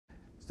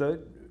So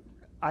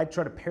I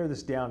try to pare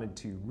this down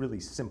into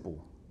really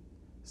simple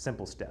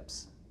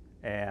steps.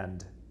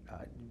 And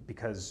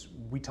because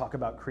we talk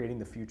about creating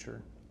the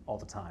future all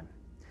the time.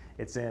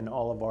 It's in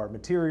all of our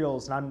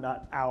materials, and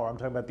I'm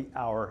talking about the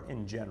hour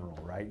in general,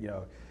 right?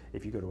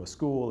 If you go to a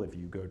school, if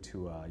you go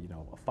to a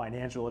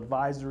financial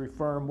advisory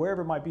firm,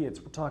 wherever it might be,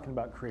 we're talking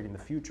about creating the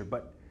future.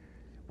 But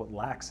what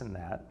lacks in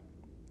that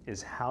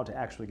is how to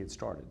actually get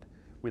started.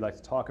 We like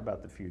to talk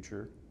about the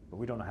future, but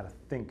we don't know how to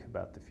think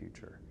about the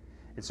future.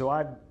 And so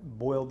I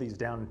boiled these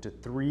down into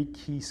 3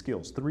 key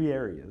skills, 3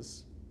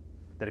 areas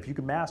that if you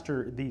can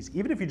master these,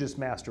 even if you just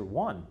master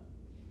one,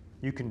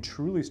 you can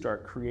truly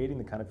start creating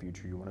the kind of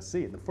future you want to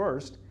see. And the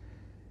first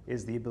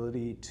is the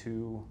ability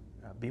to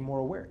be more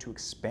aware, to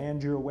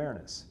expand your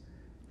awareness.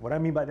 What I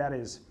mean by that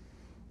is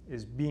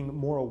being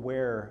more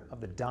aware of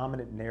the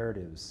dominant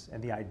narratives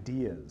and the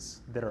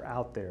ideas that are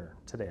out there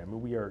today. I mean,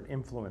 we are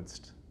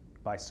influenced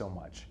by so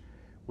much.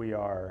 We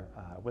are,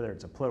 whether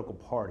it's a political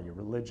party, a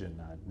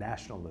religion,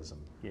 nationalism,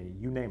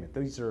 you name it,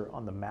 these are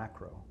on the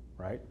macro,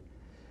 right?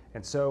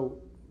 And so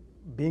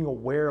being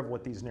aware of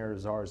what these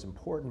narratives are is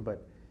important,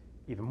 but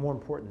even more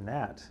important than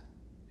that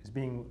is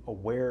being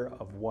aware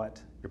of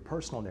what your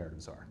personal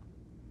narratives are,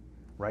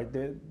 right?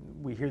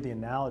 We hear the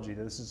analogy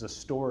that this is a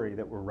story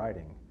that we're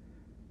writing,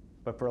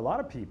 but for a lot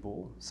of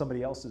people,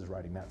 somebody else is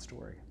writing that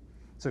story.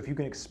 So if you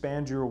can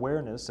expand your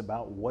awareness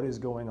about what is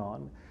going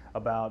on,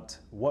 about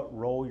what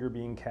role you're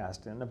being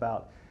cast in,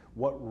 about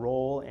what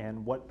role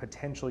and what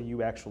potential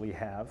you actually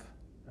have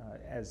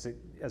as it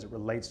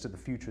relates to the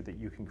future that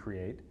you can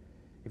create,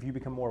 if you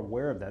become more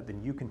aware of that,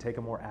 then you can take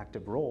a more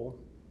active role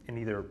in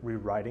either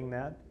rewriting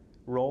that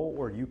role,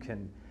 or you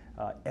can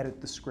edit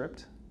the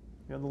script.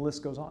 The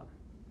list goes on.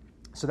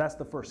 So that's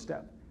the first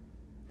step.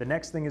 The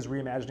next thing is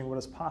reimagining what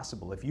is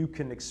possible. If you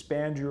can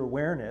expand your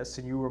awareness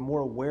and you are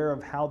more aware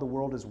of how the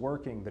world is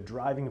working, the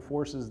driving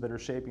forces that are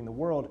shaping the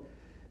world,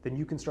 then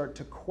you can start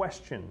to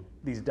question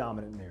these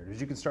dominant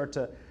narratives. You can start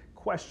to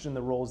question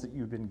the roles that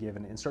you've been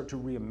given and start to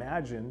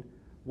reimagine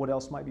what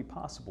else might be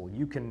possible.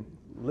 You can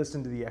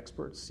listen to the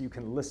experts. You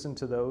can listen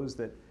to those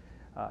that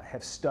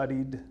have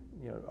studied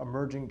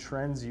emerging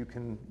trends. You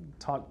can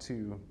talk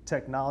to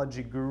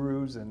technology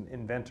gurus and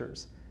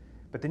inventors.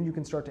 But then you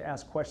can start to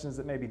ask questions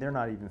that maybe they're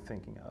not even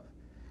thinking of.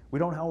 We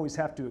don't always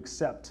have to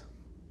accept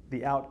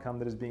the outcome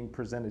that is being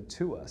presented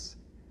to us.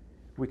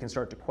 We can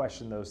start to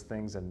question those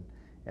things and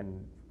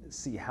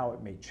see how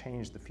it may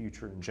change the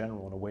future in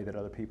general in a way that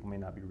other people may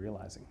not be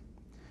realizing.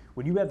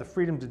 When you have the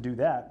freedom to do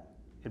that,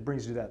 it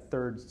brings you to that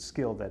third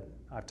skill that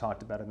I've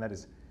talked about, and that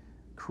is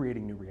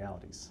creating new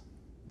realities.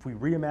 If we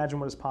reimagine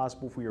what is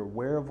possible, if we are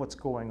aware of what's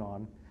going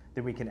on,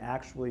 then we can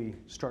actually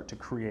start to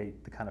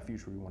create the kind of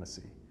future we want to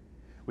see.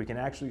 We can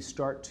actually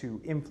start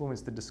to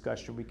influence the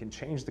discussion. We can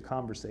change the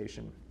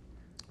conversation.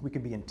 We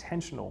can be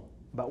intentional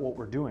about what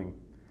we're doing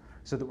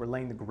so that we're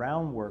laying the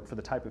groundwork for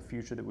the type of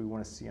future that we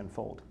want to see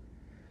unfold.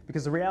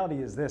 Because the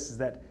reality is this, is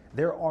that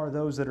there are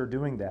those that are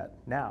doing that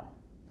now.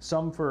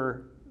 Some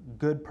for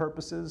good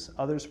purposes,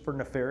 others for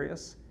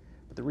nefarious.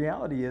 But the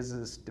reality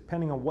is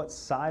depending on what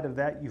side of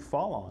that you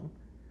fall on,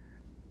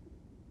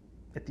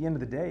 at the end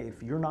of the day,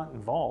 if you're not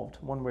involved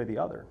one way or the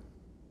other,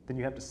 then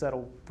you have to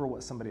settle for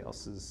what somebody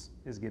else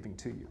is giving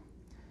to you.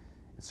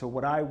 And so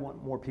what I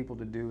want more people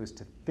to do is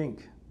to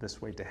think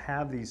this way, to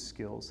have these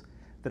skills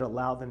that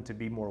allow them to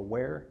be more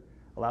aware,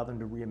 allow them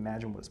to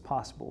reimagine what is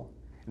possible,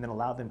 and then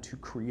allow them to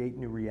create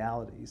new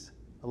realities,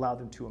 allow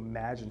them to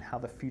imagine how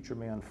the future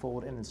may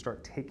unfold, and then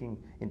start taking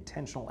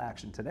intentional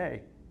action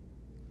today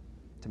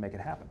to make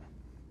it happen.